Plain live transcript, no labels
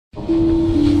Huaibei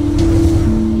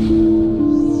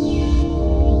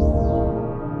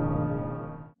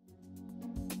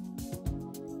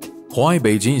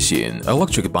Jinxin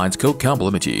Electric Bicycle Co.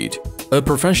 Limited, a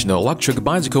professional electric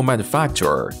bicycle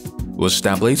manufacturer, was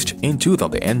established in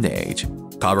 2008,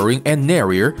 covering an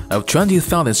area of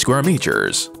 20,000 square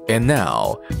meters, and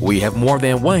now we have more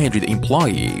than 100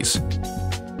 employees.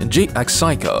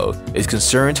 jxcycle is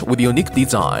concerned with unique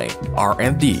design,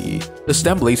 R&D,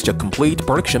 established a complete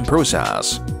production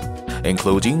process,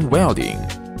 including welding,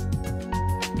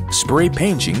 spray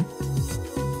painting,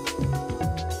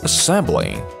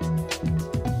 assembling,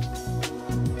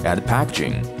 and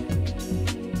packaging.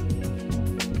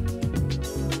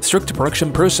 Strict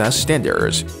production process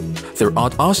standards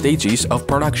throughout all stages of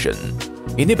production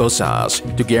enables us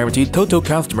to guarantee total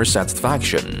customer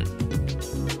satisfaction.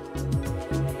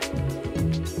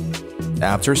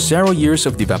 After several years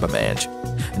of development,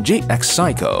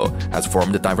 jxcycle has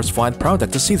formed a diversified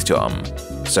product system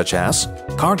such as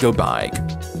cargo bike,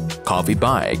 coffee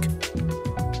bike,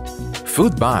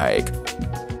 food bike,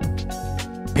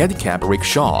 pedicab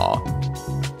rickshaw,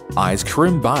 ice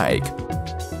cream bike,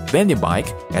 vending bike,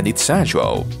 and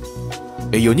etc.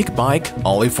 A unique bike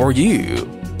only for you.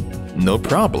 No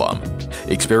problem.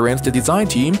 Experienced design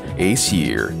team is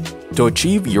here to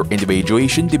achieve your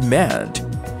individuation demand.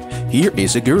 Here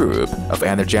is a group of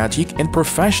energetic and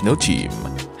professional team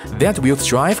that will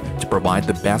strive to provide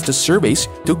the best service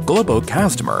to global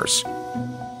customers.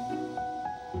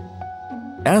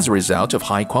 As a result of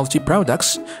high-quality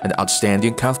products and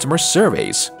outstanding customer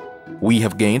service, we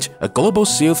have gained a global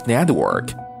sales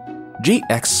network.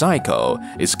 jxcycle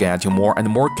is getting more and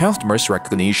more customers'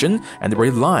 recognition and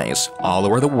reliance all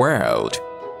over the world.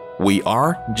 We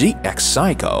are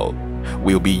jxcycle.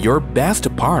 We'll be your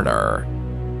best partner.